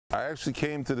I actually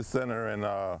came to the center in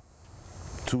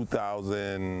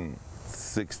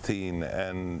 2016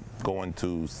 and going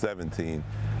to 17.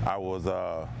 I was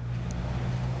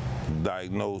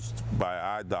diagnosed by an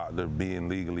eye doctor being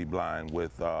legally blind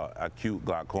with acute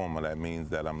glaucoma. That means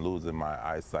that I'm losing my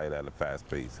eyesight at a fast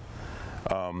pace.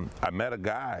 I met a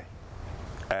guy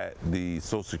at the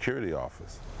Social Security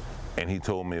office, and he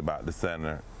told me about the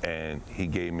center, and he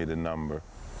gave me the number,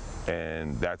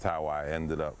 and that's how I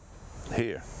ended up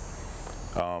here.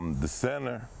 The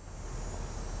center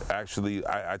actually,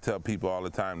 I tell people all the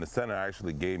time, the center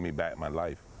actually gave me back my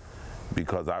life,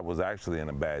 because I was actually in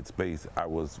a bad space. I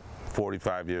was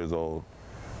 45 years old.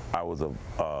 I was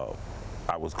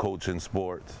coaching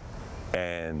sports,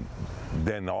 and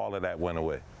then all of that went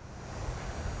away.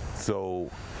 So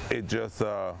it just,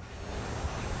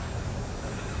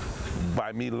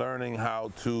 by me learning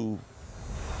how to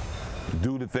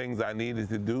do the things I needed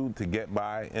to do to get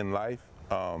by in life,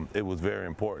 it was very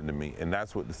important to me, and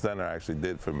that's what the center actually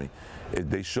did for me.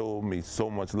 They showed me so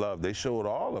much love. They showed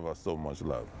all of us so much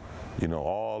love. You know,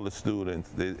 all the students.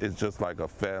 It's just like a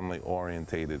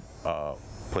family-orientated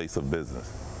place of business.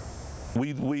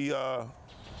 We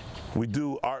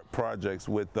do art projects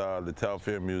with the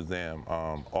Telfair Museum,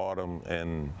 Autumn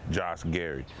and Josh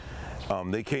Gary.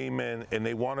 They came in and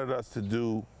they wanted us to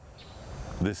do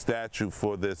this statue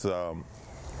for this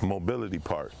mobility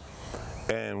part.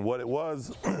 And what it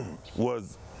was,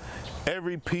 was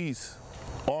every piece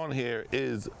on here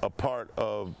is a part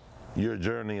of your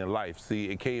journey in life. See,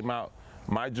 it came out,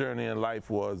 my journey in life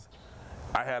was,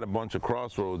 I had a bunch of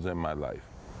crossroads in my life,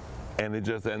 and it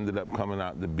just ended up coming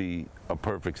out to be a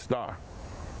perfect star.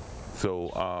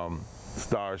 So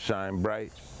stars shine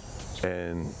bright,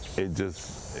 and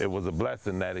it was a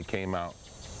blessing that it came out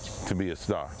to be a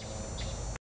star.